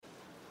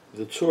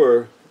The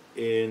Tur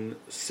in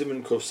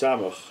Siman Kov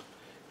Samach,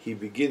 he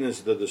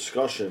begins the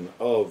discussion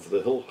of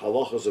the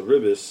halachas of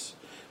ribis.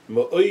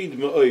 Ma'oid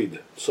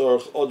ma'oid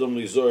tzarich adam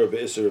lizor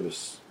be'isser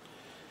ribis.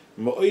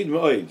 Ma'oid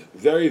ma'oid,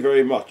 very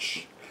very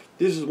much.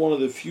 This is one of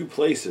the few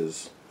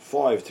places,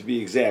 5 to be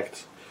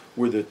exact,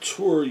 where the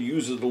Tur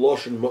uses the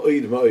lashon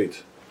ma'oid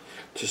ma'oid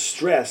to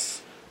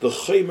stress the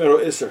chaymer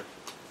isser.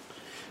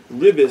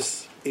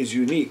 Ribis is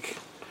unique.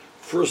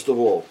 First of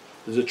all,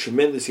 there's a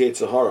tremendous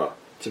yetzer hara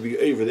to be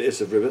over the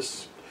Isser of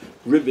Ribis.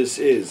 Ribis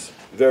is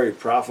very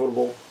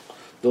profitable.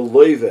 The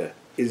Loive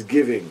is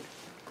giving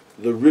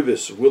the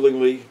Ribis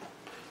willingly.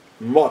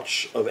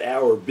 Much of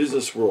our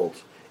business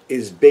world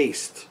is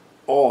based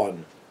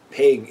on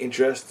paying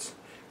interests.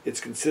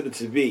 It's considered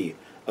to be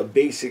a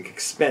basic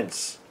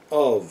expense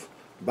of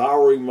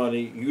borrowing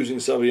money, using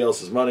somebody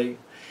else's money,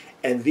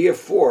 and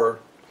therefore,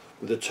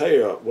 with the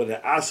Torah, when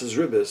it asks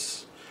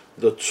Ribis,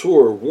 the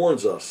Tur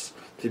warns us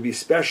to be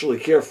especially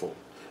careful.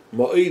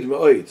 Ma'id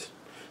ma'id.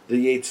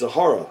 The yetzer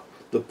hara,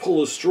 the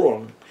pull is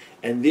strong,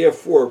 and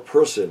therefore a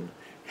person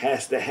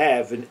has to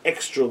have an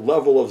extra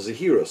level of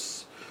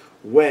zahirus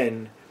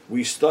when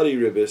we study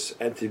ribis,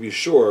 and to be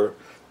sure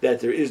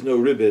that there is no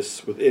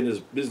ribis within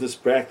his business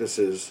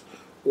practices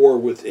or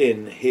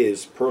within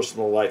his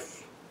personal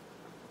life.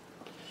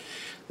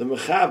 The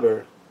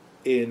Mechaber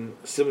in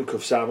Siman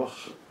Kuf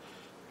Samach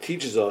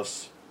teaches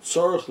us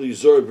tzarich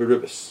lizor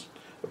b'ribis.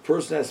 A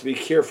person has to be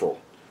careful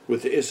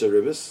with the Isser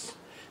ribis.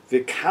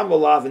 V'kama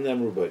lavin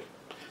emrubai.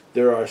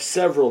 There are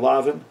several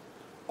lavin,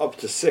 up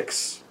to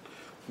 6,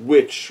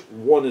 which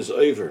one is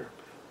over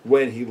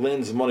when he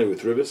lends money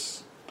with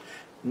ribis.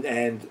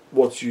 And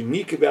what's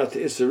unique about the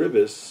Isser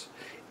ribis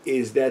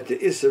is that the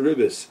Isser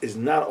ribis is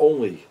not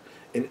only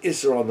an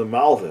Isser on the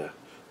Malva,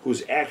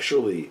 who's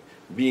actually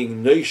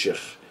being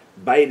noishech,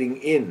 biting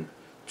in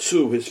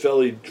to his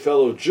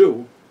fellow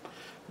Jew,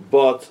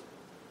 but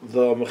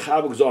the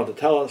Mechaber goes on to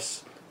tell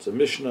us, it's a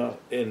Mishnah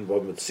in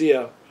Bava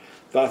Metzia,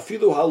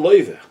 Va'afilu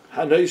ha'loive,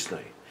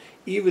 ha'noisnei,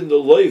 even the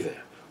loive,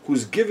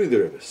 who's giving the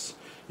ribis,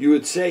 you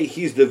would say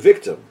he's the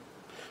victim,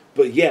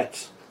 but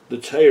yet the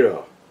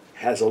Torah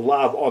has a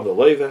lav on the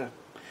loive,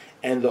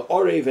 and the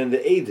orev and the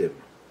edim,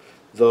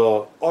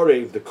 the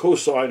orev, the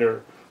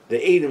cosigner, the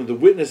edim, the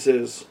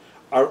witnesses,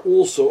 are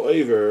also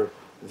over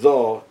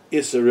the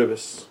Isser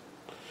ribis.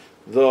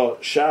 The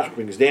Shach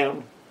brings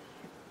down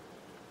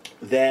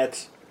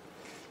that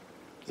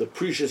the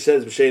Prisha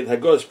says b'shein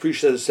Hagos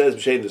Prisha says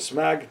b'shein the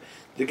Smag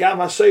the Gam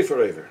HaSefer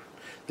over.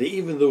 That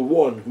even the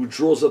one who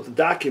draws up the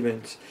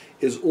document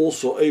is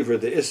also over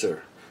the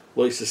Isser.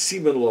 Like the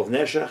Siman of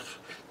Neshach,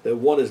 that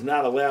one is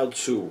not allowed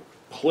to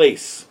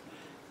place,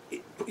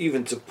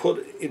 even to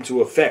put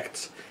into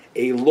effect,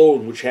 a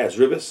loan which has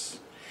ribis,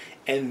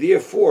 and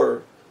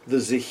therefore the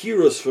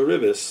Zahirus for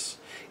ribis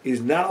is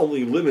not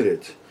only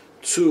limited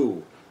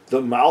to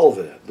the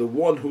Malve, the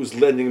one who's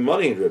lending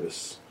money in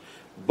ribis,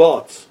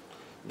 but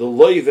the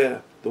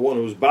Loive, the one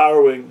who's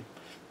borrowing,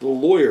 the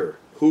lawyer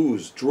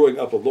who's drawing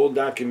up a loan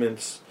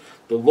documents,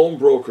 the loan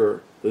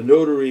broker, the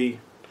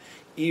notary,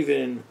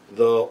 even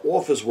the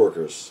office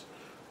workers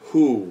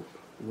who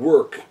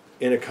work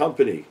in a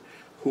company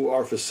who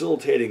are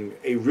facilitating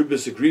a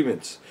ribis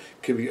agreement,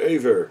 could be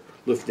over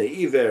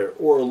lifnei iver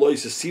or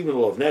loisa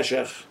siman of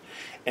neshech,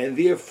 and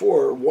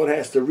therefore one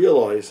has to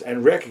realize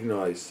and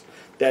recognize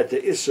that the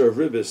Isser of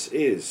ribis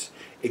is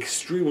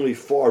extremely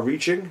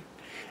far-reaching,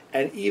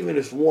 and even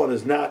if one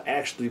is not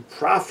actually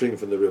profiting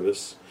from the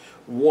ribis,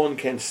 one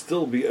can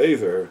still be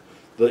over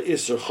the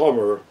Isser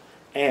Chomer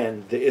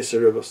and the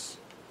Isser ribis.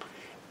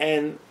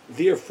 And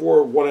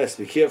therefore one has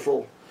to be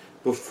careful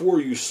before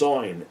you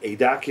sign a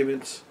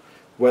document,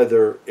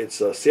 whether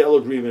it's a sale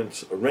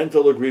agreement, a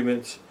rental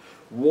agreement,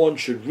 one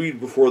should read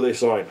before they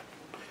sign.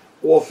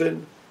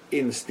 Often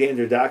in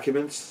standard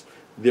documents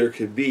there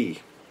could be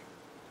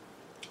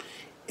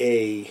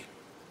a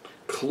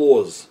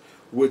clause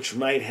which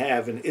might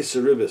have an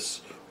Isser ribis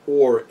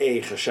or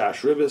a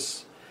Chashash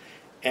ribis,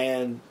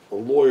 and a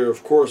lawyer,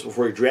 of course,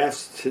 before he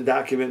drafts the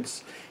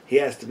documents, he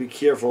has to be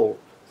careful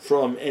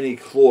from any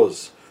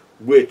clause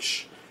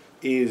which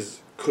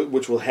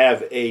will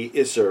have a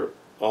Isser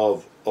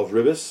of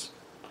ribis.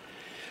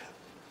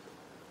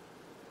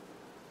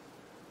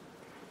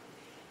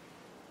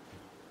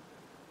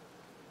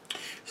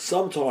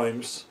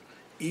 Sometimes,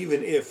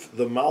 even if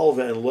the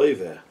Malva and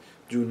Loive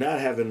do not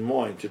have in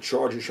mind to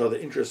charge each other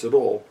interest at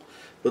all,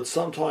 but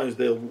sometimes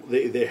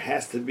there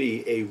has to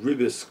be a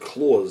ribis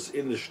clause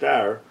in the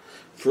shtar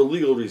for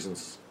legal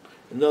reasons.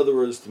 In other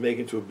words, to make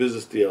into a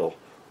business deal,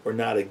 or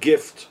not a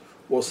gift,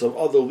 or some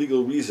other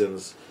legal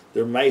reasons,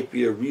 there might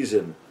be a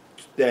reason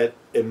that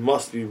it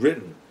must be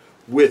written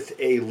with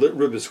a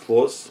ribis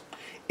clause.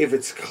 If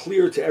it's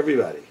clear to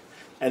everybody,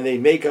 and they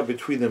make up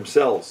between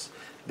themselves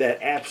that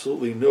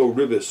absolutely no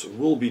ribis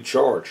will be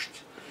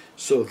charged,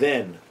 so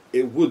then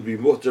it would be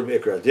muhtar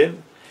me'ikra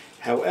din.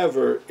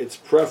 However, it's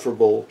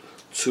preferable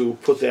to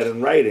put that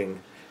in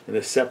writing in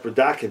a separate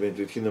document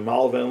between the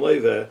Malva and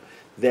Leva,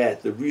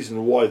 that the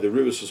reason why the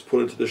ribis was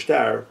put into the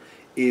shtar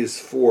is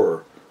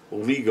for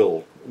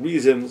legal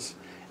reasons,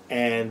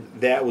 and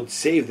that would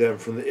save them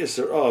from the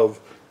isser of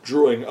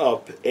drawing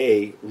up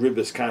a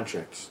ribis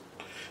contract.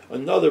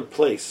 Another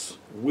place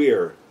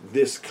where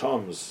this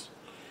comes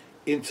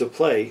into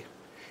play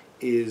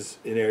is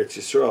in Eretz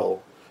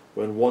Yisrael,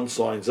 when one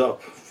signs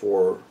up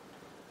for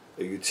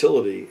a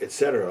utility,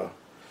 etc.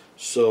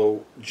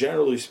 So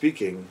generally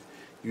speaking,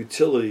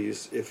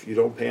 utilities, if you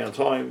don't pay on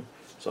time,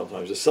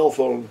 sometimes a cell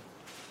phone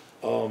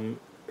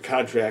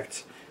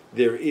contract,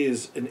 there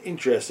is an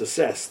interest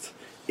assessed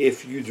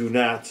if you do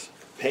not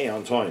pay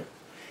on time.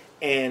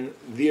 And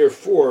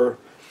therefore,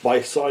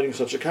 by signing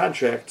such a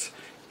contract,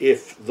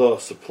 if the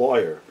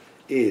supplier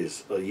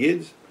is a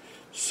Yid,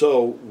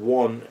 so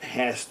one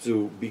has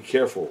to be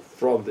careful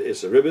from the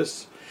Issa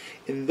Ribis.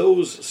 In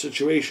those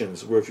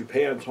situations where if you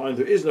pay on time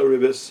there is no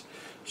Ribis,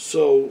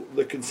 so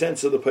the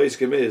consensus of the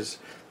Paiskim is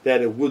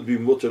that it would be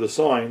mutter to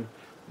sign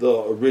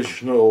the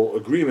original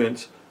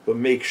agreement, but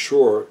make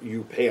sure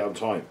you pay on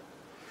time.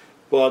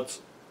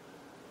 But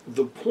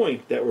the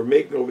point that we're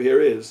making over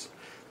here is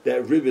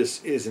that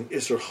Ribis is an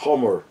Isser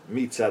Chomer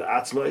Mitzad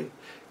Atzmai,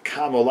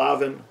 Kama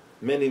Lavin,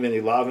 many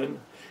Lavin,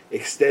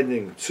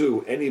 extending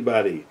to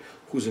anybody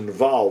who's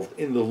involved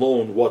in the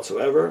loan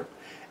whatsoever.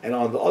 And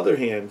on the other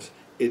hand,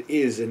 it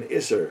is an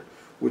Isser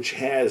which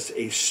has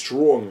a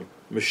strong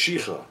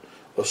Meshicha,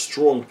 a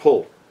strong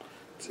pull.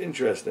 It's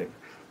interesting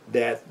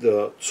that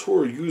the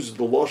Torah uses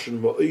the Lashon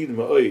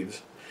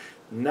Ma'id,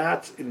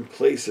 not in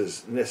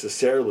places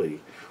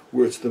necessarily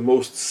where it's the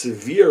most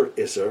severe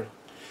Isser,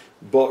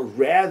 but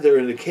rather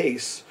in a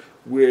case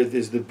where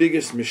there's the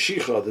biggest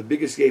Meshicha, the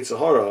biggest Yetzer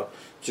Hara,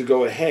 to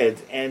go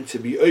ahead and to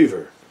be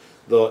over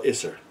the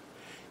Isser.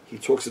 He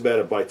talks about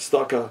it by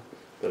tzedakah,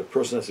 that a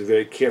person has to be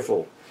very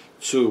careful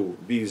to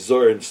be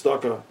zor in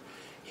tzedakah.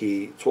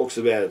 He talks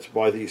about it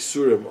by the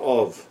isurim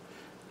of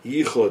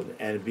yichud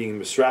and being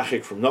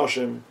misrachik from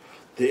nashim,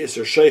 the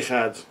Isser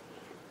sheichad,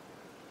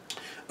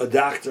 a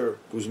doctor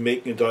who's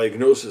making a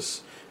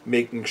diagnosis,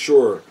 making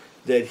sure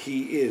that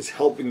he is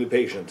helping the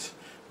patient,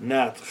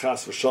 not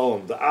chas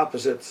v'shalom, the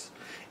opposites,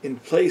 in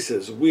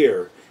places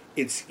where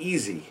it's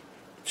easy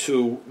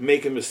to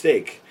make a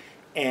mistake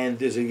and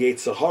there's a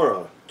Yetzer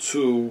Hara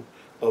to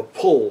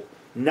pull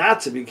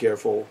not to be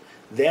careful.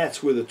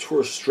 That's where the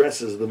Torah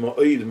stresses the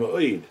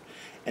ma'id,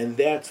 and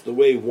that's the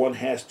way one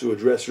has to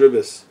address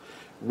ribis,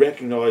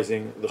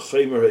 recognizing the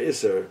chaymer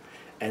ha'isser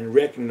and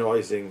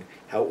recognizing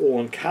how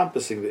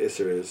all-encompassing the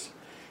isser is,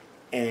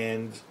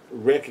 and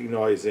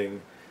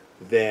recognizing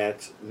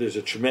that there's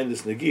a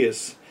tremendous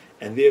negias,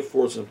 and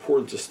therefore it's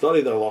important to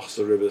study the halachas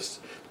of ribis,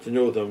 to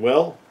know them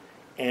well,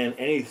 and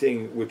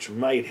anything which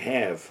might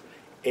have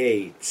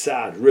a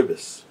tzad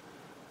ribis,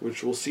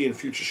 which we'll see in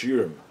future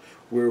shiurim,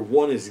 where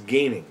one is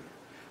gaining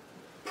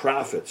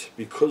profit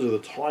because of the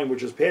time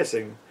which is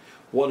passing,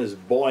 one is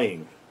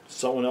buying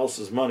someone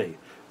else's money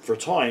for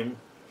time,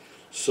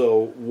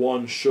 so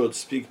one should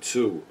speak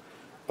to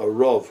a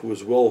Rav who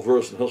is well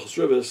versed in Hilchos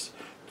Ribis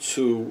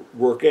to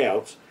work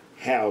out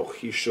how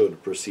he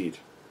should proceed.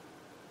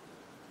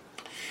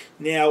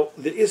 Now,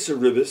 the Isser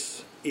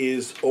Ribis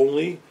is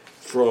only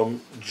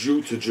from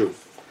Jew to Jew.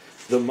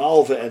 The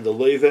Malva and the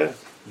Leva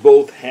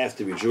both have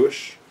to be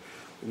Jewish.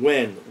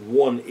 When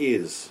one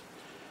is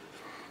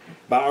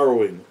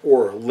borrowing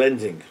or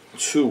lending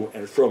to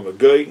and from a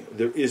Goy,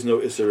 there is no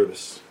Isser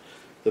Ribis.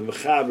 The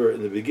Mechaber,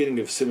 in the beginning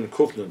of Siman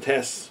Kufnan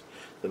Tes,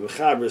 the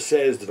Mechaber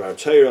says, Dvar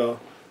Torah,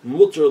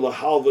 mutter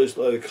lahalvos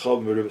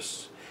la'ikchav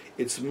meribis.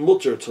 It's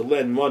mutter to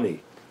lend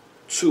money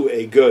to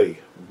a Goy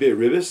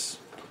biribis.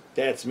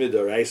 That's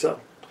midoraisa.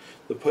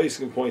 The place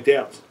can point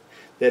out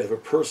that if a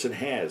person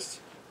has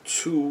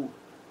two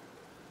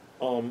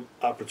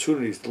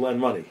opportunities to lend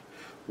money,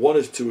 one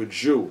is to a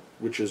Jew,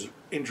 which is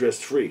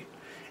interest-free,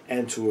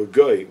 and to a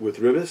Goy with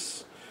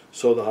ribis,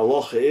 so the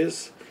halacha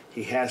is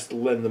he has to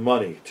lend the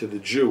money to the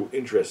Jew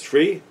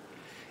interest-free,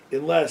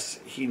 unless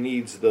he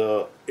needs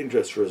the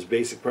interest for his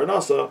basic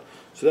parnasa,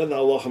 so then the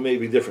halacha may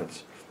be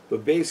different.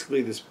 But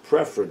basically, this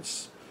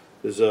preference,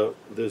 there's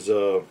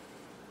one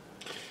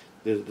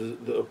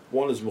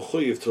is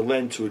mechuyev to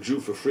lend to a Jew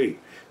for free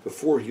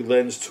before he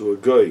lends to a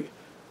Goy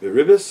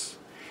beribis,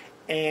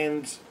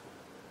 and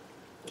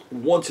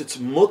once it's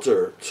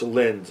mutter to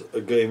lend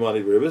a Goy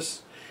money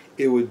beribis,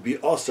 it would be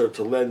usher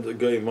to lend a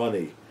Goy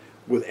money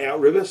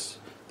without ribis.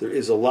 There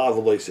is a lav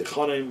alei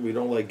sechanim. We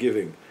don't like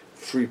giving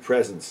free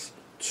presents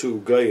to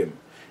Goyim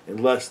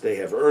unless they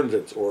have earned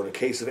it, or in a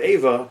case of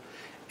Eva,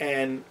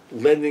 and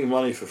lending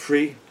money for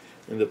free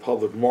in the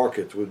public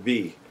market would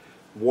be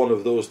one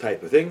of those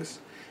type of things.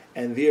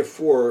 And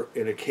therefore,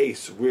 in a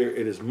case where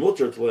it is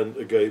mutter to lend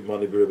a Goy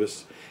money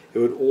beribis, it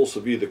would also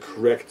be the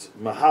correct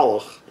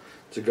mahalach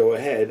to go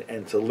ahead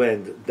and to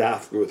lend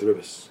dafka with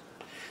ribis.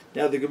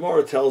 Now the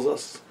Gemara tells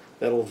us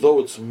that although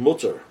it's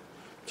mutter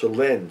to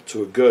lend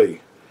to a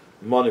Goy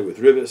money with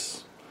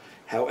ribis,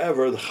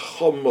 however, the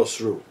Chacham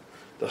Masru,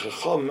 the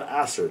Chacham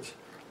Asert,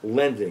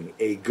 lending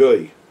a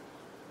Goy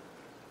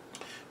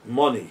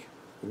money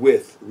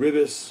with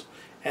ribis,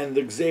 and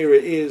the Gzeira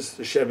is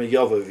the Shema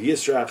Yavav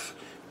Yisrach.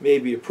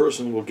 Maybe a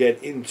person will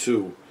get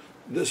into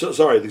the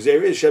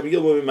Gzeira is Shema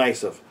Yilma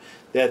Maisav,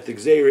 that the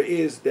gzeira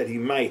is that he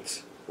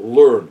might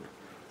learn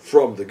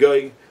from the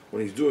guy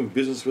when he's doing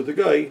business with the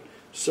guy,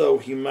 so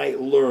he might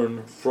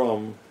learn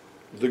from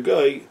the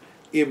guy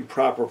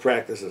improper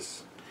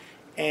practices.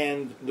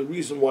 And the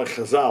reason why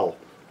Chazal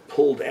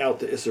pulled out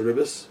the Isser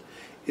Ribis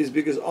is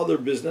because other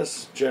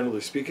business,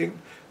 generally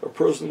speaking, a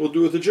person will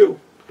do with a Jew.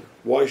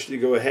 Why should he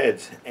go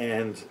ahead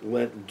and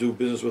do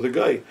business with a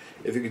guy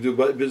if he can do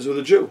business with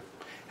a Jew?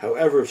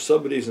 However, if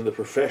somebody's in the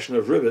profession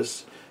of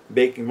Ribis,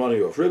 making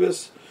money off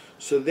Ribis,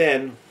 so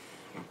then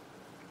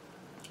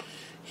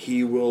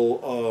he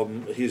will,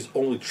 his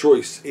only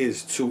choice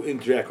is to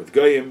interact with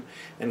Goyim,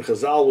 and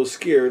Chazal was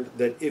scared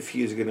that if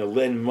he is going to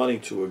lend money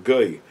to a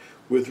guy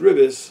with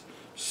Ribis,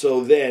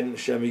 so then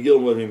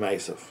Shemigil will be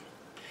Ma'asav.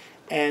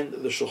 And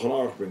the Shulchan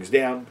Aruch brings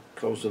down,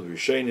 comes from the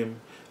Rishonim,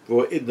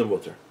 V'ha'idna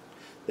mutter,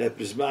 that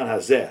Bisman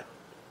Hazeh,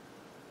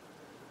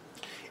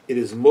 it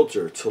is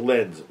mutter to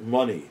lend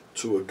money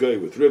to a guy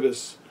with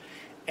Ribis,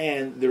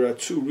 and there are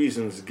two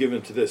reasons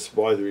given to this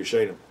by the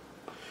Rishonim.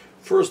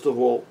 First of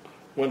all,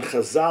 when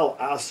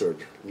Chazal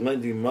answered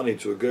lending money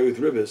to a guy with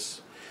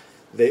Ribis,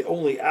 they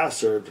only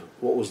answered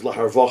what was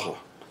laharvacha.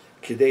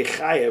 Kidei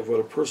chayev, what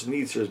a person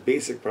needs for his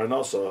basic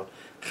parnasa,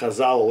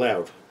 Chazal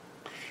allowed.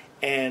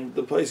 And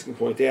the place can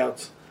point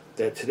out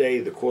that today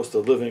the cost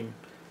of living,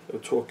 we're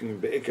talking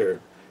be'ikr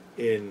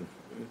in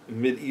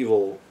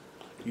medieval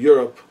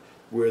Europe,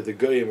 where the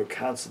Goyim are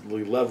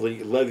constantly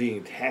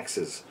levying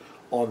taxes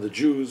on the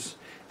Jews,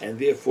 and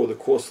therefore the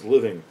cost of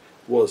living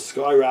was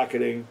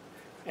skyrocketing,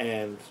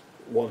 and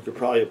one could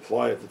probably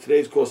apply it to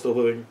today's cost of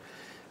living,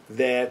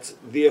 that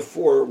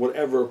therefore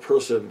whatever a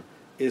person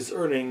is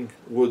earning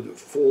would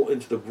fall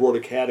into the broader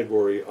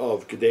category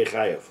of Kedei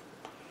Chayev.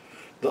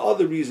 The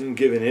other reason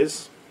given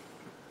is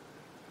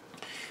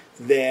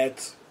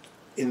that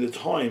in the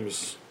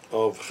times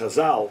of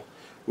Chazal,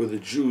 where the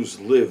Jews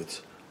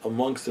lived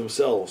amongst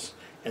themselves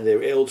and they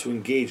were able to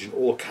engage in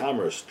all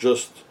commerce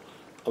just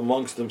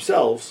amongst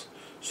themselves,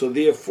 so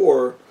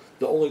therefore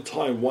the only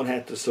time one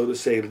had to, so to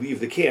say, leave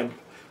the camp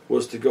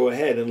was to go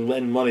ahead and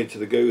lend money to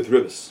the guy with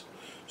Ribis.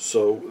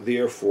 So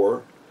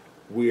therefore,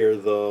 we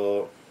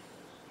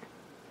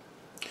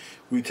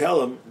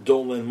tell him,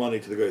 don't lend money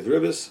to the guy with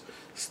Ribis,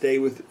 stay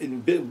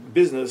in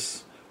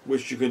business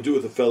which you can do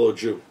with a fellow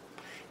Jew.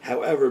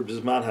 However,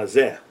 Bisman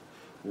Hazeh,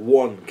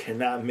 one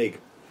cannot make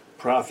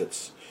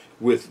profits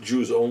with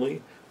Jews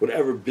only.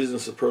 Whatever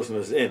business a person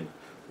is in,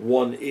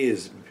 one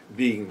is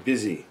being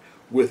busy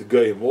with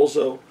Goyim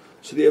also.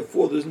 So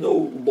therefore, there's no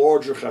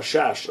larger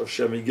chashash of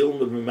Shemigil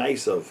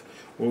Ma'asav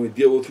when we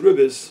deal with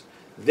Ribis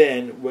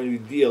than when we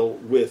deal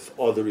with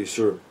other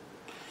Isurim.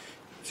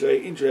 It's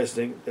very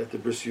interesting that the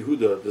Bris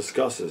Yehuda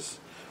discusses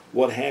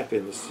what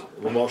happens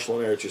in Mashal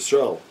and Eretz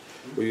Yisrael,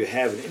 where you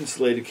have an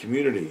insulated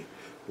community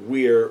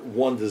where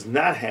one does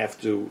not have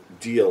to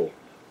deal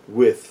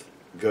with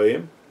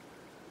Goyim.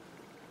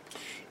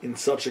 In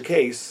such a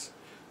case,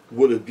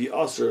 would it be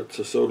usher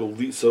to so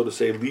to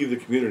say leave the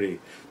community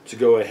to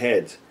go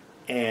ahead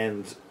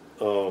and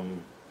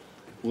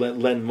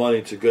lend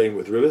money to Goyim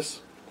with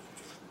Ribis?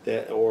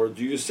 Or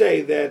do you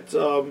say that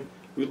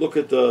we look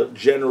at the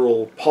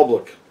general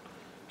public,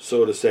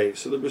 so to say?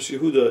 So the Bris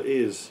Yehuda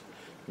is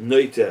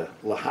Noite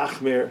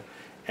Lahachmer,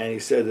 and he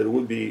said that it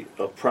would be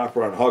a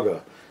proper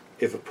anhaga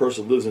if a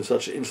person lives in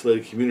such an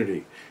insulated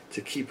community to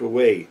keep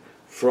away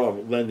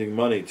from lending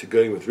money to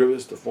Goyim with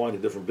Ribis to find a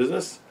different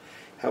business.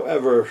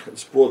 However,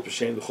 it's brought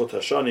b'shem the Chut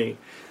Hashani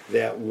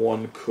that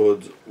one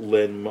could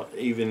lend,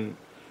 even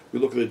we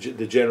look at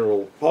the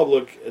general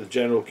public, the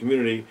general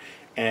community,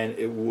 and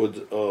it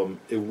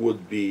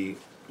would be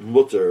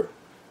mutter.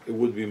 It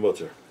would be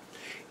mutter.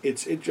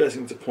 It's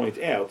interesting to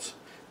point out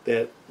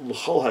that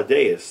l'chol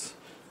hadeyas,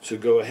 to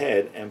go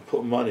ahead and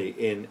put money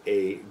in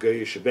a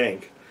Goyish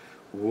bank,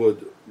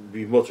 would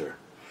be mutter,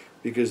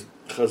 because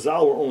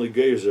Chazal were only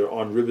Goyizer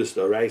on Ribis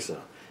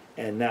D'Oraisa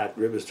and not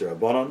Ribis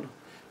D'Rabbanan.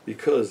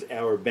 Because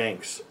our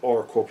banks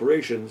are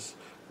corporations,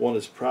 one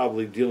is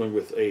probably dealing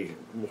with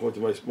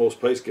according to most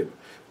paiskim,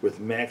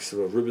 with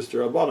maximum of Ribis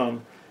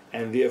D'Rabbanan,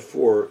 and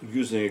therefore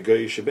using a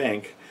Goyish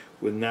bank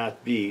would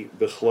not be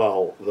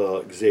Bichlal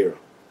the Gzeira.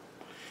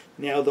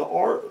 Now there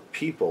are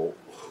people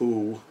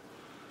who,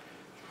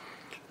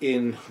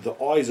 in the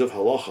eyes of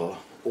halacha,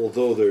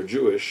 although they're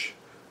Jewish,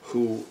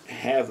 who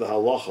have the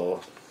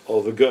halacha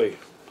of a goy,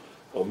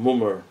 a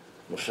mummer,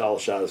 Michal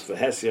Shas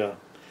Vehesya,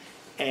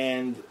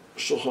 and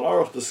Shulchan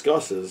Aruch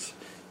discusses,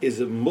 is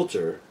it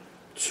mutter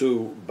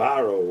to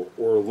borrow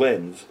or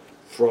lend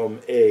from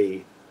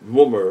a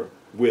mummer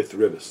with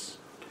Ribis?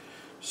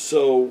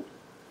 So,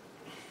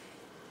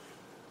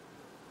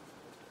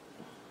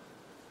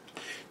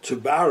 to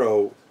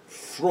borrow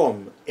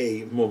from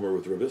a mummer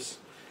with Ribis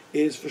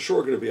is for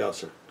sure going to be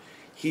aser.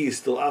 He is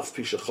still af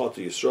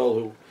pishachatu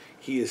Yisraelu,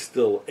 he is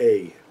still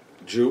a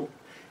Jew,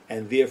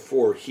 and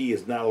therefore he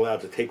is not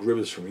allowed to take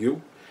Ribis from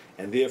you.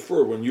 And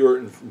therefore, when you're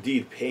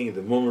indeed paying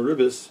the mummer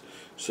Ribis,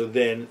 so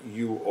then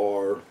you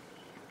are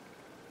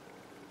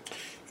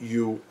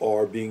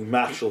being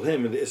machshel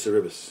him in the Isser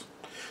Ribis.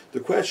 The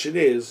question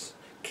is,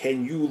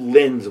 can you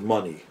lend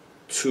money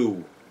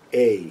to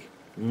a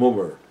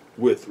mummer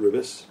with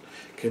ribis?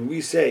 Can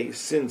we say,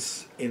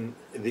 since in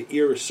the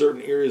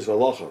certain areas of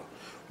halacha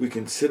we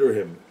consider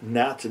him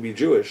not to be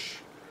Jewish,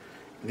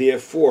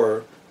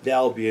 therefore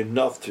that'll be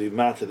enough to be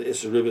matter the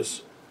Isser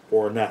ribis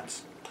or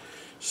not?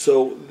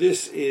 So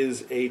this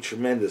is a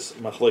tremendous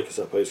machlokes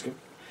haposkim,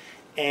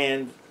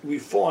 and we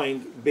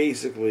find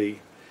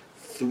basically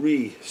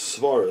three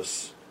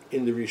svaras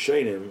in the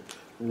Rishonim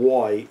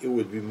why it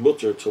would be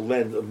mutter to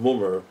lend a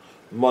mummer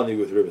money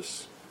with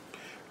ribis.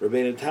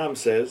 Rabbeinu Tam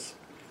says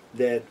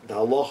that the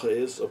halacha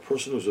is a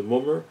person who's a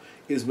mummer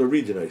is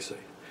meridin, I say,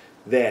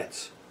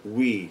 that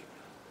we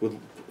would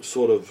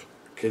sort of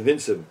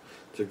convince him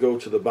to go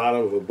to the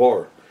bottom of a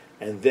bar,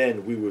 and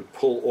then we would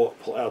pull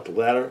out the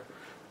ladder.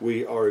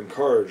 We are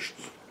encouraged,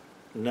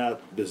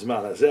 not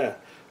bisman hazeh,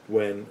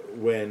 when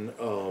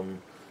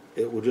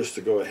it would just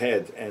to go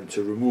ahead and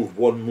to remove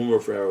one mummer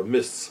from our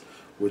midst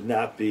would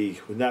not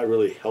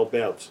really help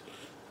out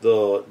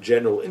the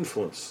general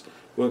influence.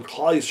 When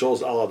Klal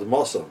Yisrael's alad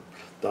masam,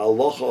 the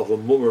halacha of a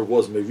mummer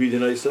was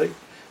meridin, I say,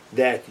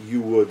 that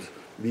you would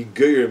be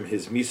goyim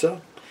his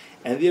misa,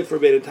 and therefore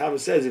Beit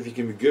Thomas says if you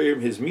can be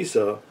goyim his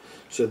misa,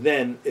 so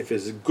then if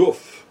his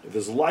guf, if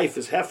his life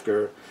is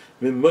hefker,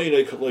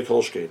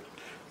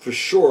 for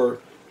sure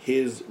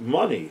his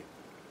money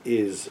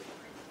is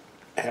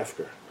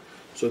hefker.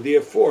 So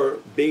therefore,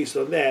 based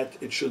on that,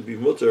 it should be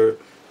mutter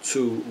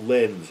to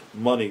lend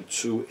money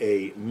to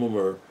a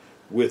mummer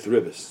with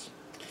ribis.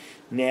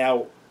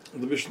 Now,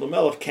 the Mishnah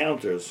Melech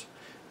counters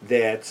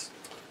that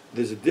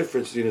there's a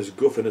difference between his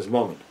guf and his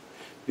mammon,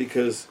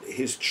 because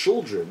his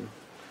children,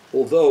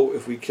 although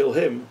if we kill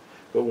him,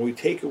 but when we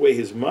take away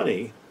his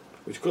money,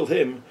 we kill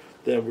him,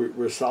 then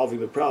we're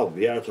solving the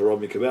problem.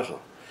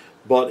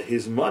 But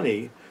his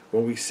money,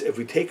 if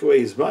we take away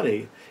his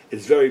money,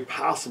 it's very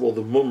possible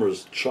the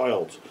mummer's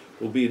child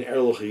will be an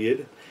erloch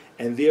yid,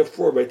 and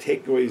therefore by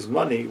taking away his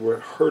money, we're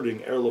hurting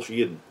erloch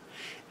yidin.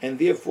 And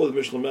therefore the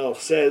Mishnah Melech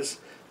says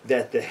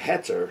that the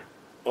heter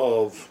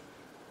of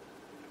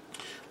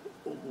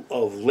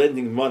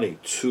lending money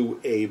to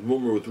a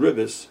mummer with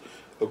ribis,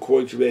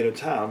 according to Bein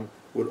Tam,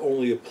 would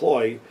only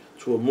apply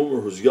to a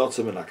mummer who's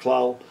yotzim and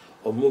aklal,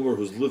 a mummer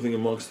who's living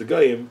amongst the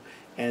goyim,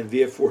 and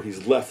therefore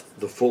he's left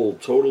the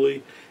fold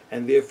totally,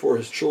 and therefore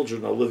his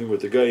children are living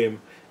with the goyim,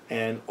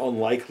 and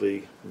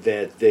unlikely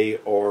that they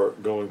are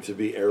going to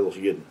be erloch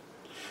yidin.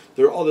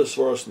 There are other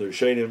svaros in the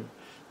Rishonim.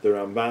 The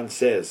Ramban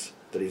says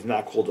that he's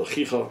not called a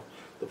chicha.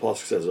 The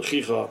pasuk says a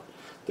chicha.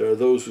 There are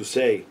those who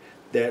say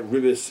that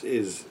ribis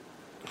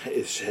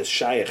has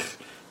shaykh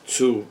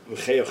to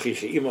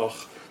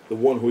imach, the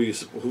one who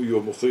you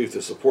are mechuyev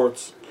to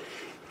support,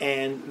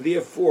 and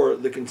therefore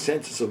the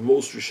consensus of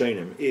most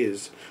Rishonim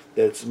is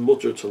that it's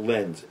mutter to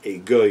lend a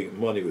goy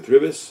money with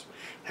ribis.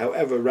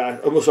 However,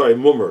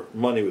 mummer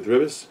money with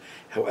ribis.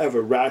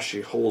 However,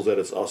 Rashi holds that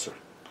it's aser,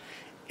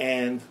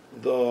 and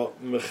the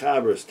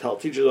Mechabers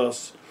teaches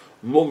us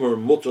mummer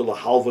mutter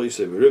lahalva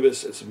yisei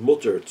ribis. It's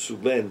mutter to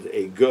lend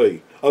a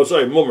goy.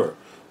 Mummer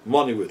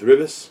money with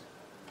ribis.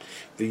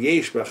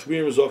 V'yesh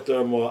b'achmir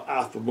zoktar mo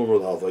af mummer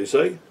lahalva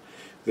yisei.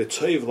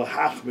 V'toiv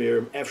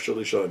lahachmir efshel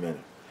lishoymen.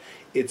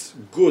 It's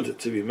good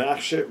to be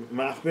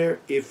machmir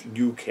if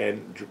you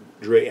can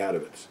dray out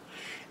of it,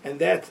 and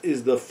that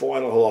is the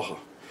final halacha,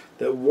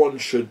 that one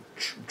should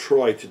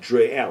try to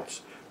dray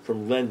out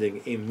from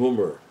lending a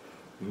mummer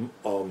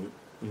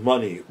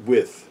money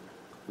with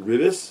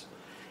ribis.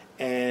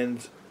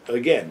 And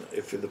again,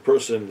 if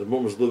the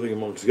mummer is living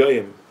amongst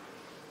goyim,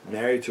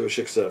 married to a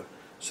shiksa,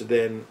 so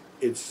then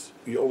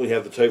you only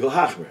have the toiv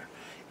hachmer.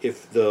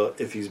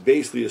 If he's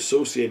basically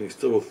associating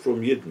still with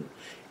from yidden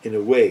in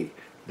a way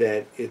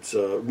that it's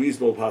a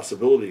reasonable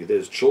possibility that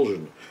his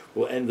children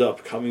will end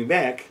up coming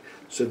back,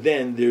 so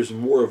then there's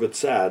more of a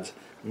tzad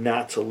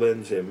not to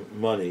lend him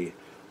money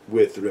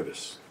with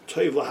ribis.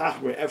 Toiv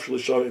lahachmer efshel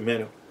l'shav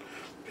imenu.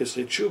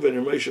 Pischei Tshuva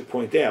and Ramosha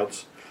point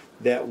out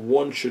that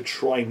one should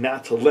try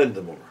not to lend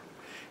the mummer.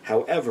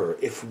 However,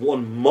 if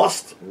one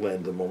must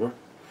lend the mummer,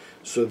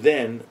 so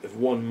then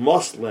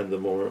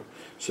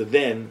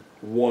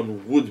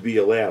one would be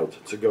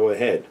allowed to go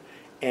ahead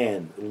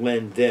and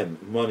lend them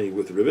money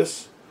with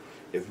ribis.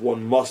 If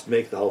one must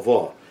make the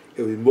halva,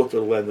 it would be mutter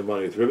to lend the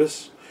money with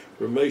ribis.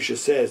 Ramosha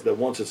says that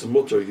once it's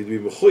mutter, you'd be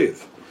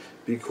mechuyev,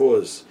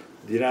 because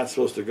you're not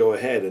supposed to go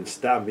ahead and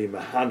stam be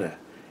mahana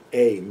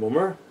a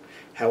mummer.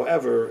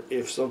 However,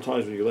 if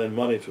sometimes when you lend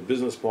money to a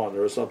business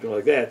partner or something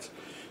like that,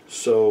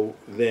 so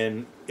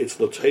then it's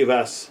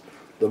l'tevas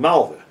the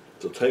malveh.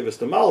 So tevas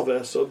the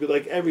malveh, so it'd be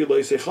like every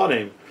loisei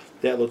chanim,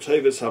 that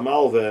l'tevas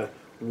hamalveh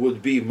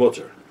would be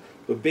mutter.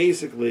 But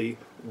basically,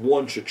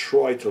 one should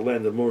try to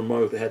lend a mummer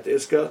money with the het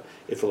iska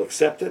if he'll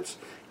accept it.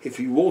 If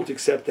he won't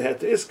accept the het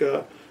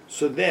iska,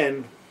 so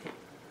then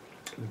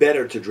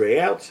better to dray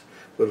out.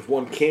 But if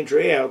one can't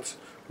dray out,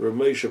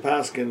 Ramosha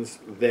paskins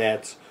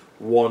that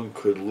one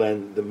could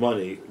lend the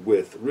money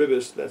with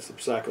ribis. That's the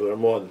psak of the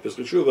Ramah and the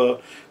Pischei Tshuva.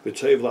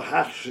 V'toiv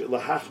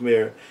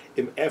lahachmer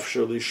im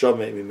efshar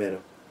lishameh mimenu.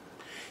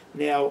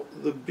 Now,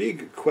 the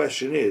big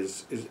question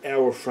is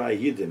our Fray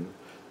Yidden,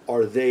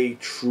 are they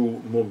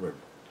true mumrim?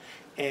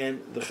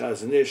 And the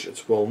Chazon Ish,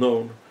 it's well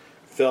known,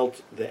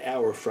 felt that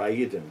our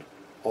Frayidin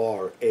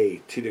are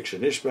a Tinik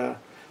Shenishba,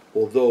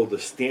 although the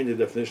standard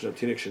definition of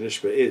Tinik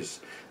Shenishba is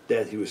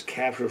that he was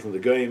captured from the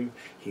Goyim,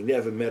 he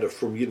never met a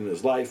Frum Yid in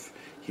his life,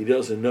 he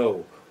doesn't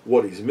know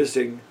what he's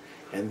missing,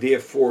 and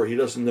therefore he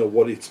doesn't know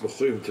what it's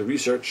mechuyev to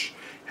research.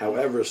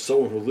 However,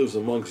 someone who lives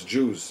amongst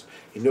Jews,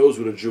 he knows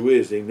what a Jew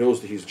is, and he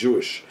knows that he's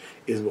Jewish,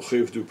 is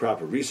mechuyev to do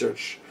proper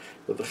research.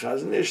 But the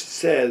Chazon Ish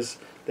says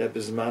that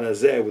Bizman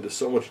Hazeh, with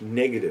so much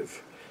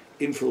negative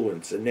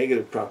influence and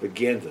negative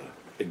propaganda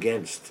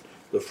against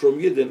the Frum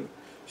Yidden,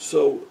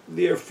 so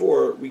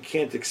therefore we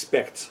can't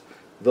expect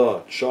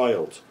the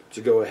child to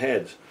go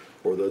ahead,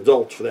 or the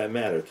adult for that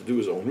matter, to do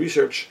his own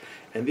research,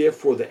 and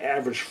therefore the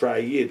average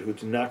Frei Yid who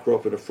did not grow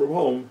up in a Frum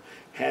home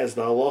has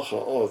the halacha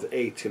of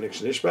a Tinik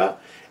Shenishba,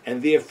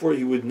 and therefore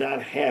he would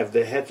not have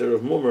the heter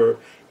of Mummer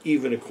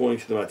even according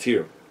to the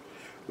Matir.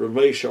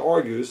 Ramesha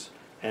argues,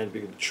 and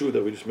being true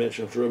that we just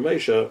mentioned for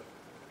Ramesha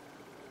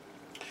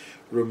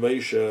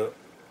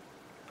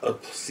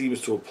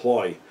seems to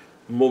apply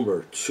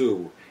Mummer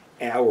to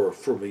our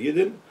Frum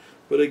Yidden,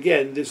 but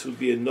again, this would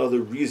be another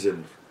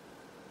reason.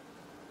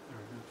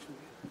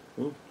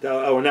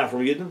 Our not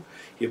from Yidden,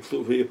 he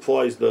applies he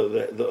applies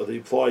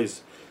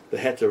the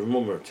heter of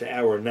Mummer to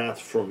our not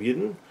from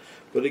Yidden,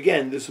 but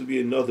again, this would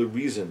be another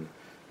reason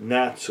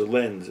not to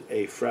lend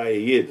a Frei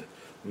Yid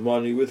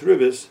money with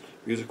ribbis,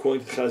 because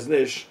according to Chazon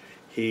Ish,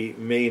 he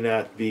may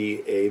not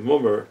be a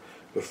Mummer,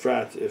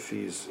 befrat if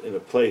he's in a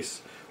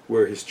place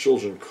where his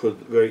children could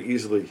very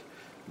easily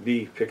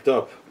be picked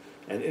up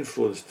and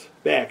influenced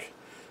back,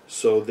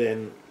 so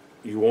then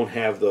you won't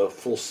have the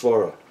full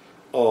svara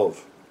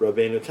of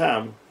Rabbeinu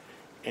Tam,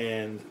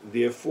 and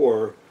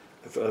therefore,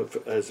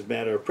 as a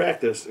matter of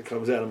practice, it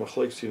comes out of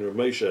Machlokes between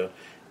Ramesha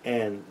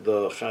and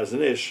the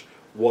Chazon Ish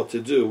what to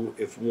do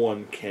if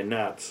one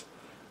cannot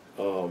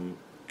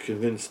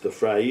convince the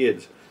Frei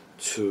Yid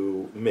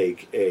to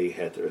make a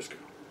heter iska.